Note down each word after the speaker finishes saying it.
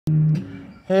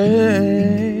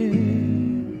Hey,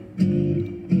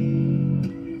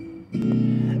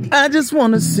 I just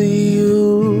wanna see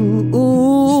you.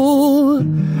 Ooh,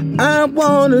 I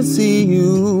wanna see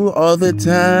you all the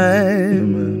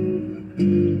time.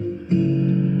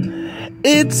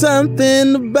 It's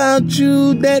something about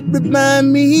you that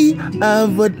remind me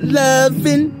of what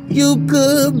loving you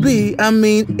could be. I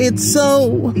mean, it's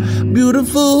so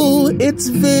beautiful, it's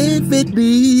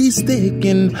vividly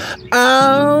sticking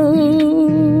out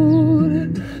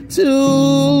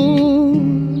to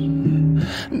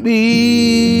me,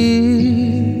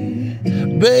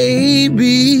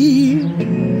 baby.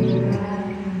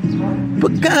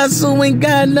 Picasso ain't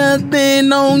got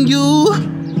nothing on you.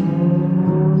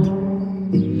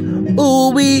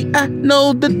 Ooh, I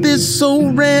know that this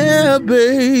so rare,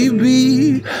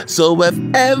 baby. So if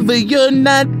ever you're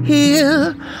not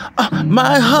here,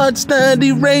 my heart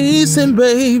steady racing,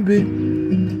 baby.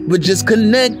 We're just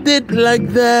connected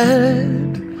like that.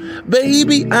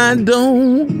 Baby, I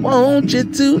don't want you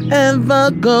to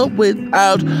ever go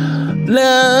without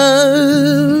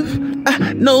love.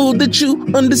 I know that you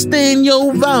understand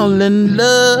your vow and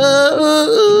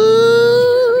love.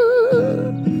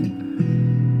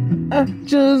 I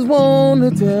just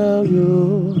wanna tell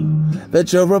you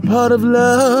that you're a part of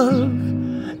love,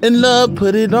 and love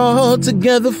put it all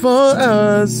together for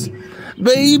us.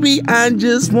 Baby, I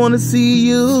just wanna see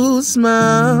you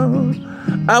smile.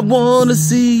 I wanna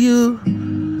see you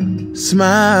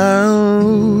smile.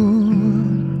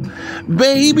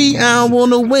 Baby, I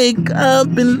wanna wake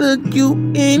up and look you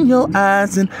in your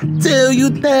eyes and tell you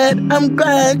that I'm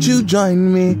glad you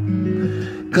joined me.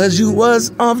 'Cause you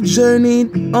was off journeyed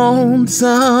on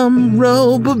some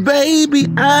road. But baby,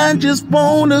 I just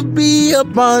wanna be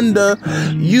up under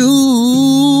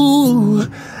you.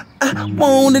 I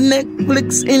wanna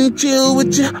Netflix and chill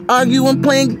with you, argue and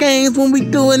playing games when we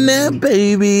doing that,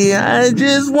 baby. I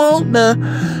just wanna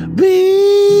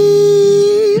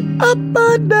be up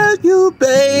under you,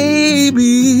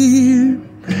 baby.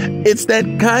 It's that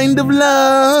kind of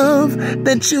love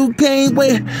that you can't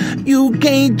wait. You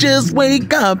can't just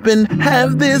wake up and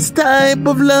have this type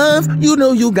of love. You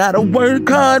know you gotta work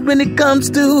hard when it comes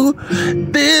to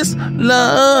this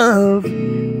love.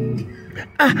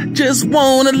 I just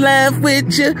wanna laugh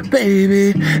with you,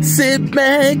 baby. Sit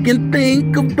back and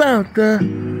think about the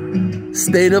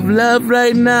state of love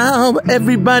right now.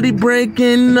 Everybody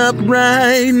breaking up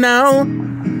right now.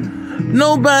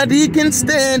 Nobody can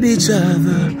stand each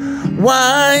other.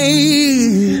 Why?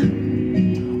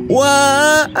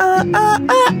 Why?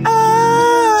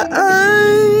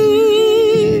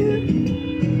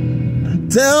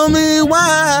 Tell me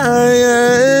why?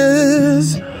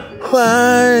 Yes.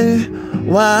 Why?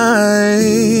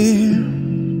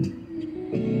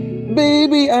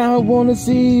 Baby, I wanna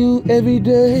see you every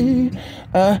day.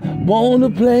 I wanna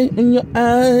play in your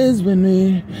eyes when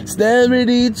we stare at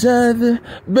each other.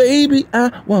 Baby,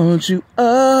 I want you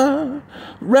around,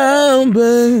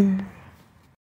 babe.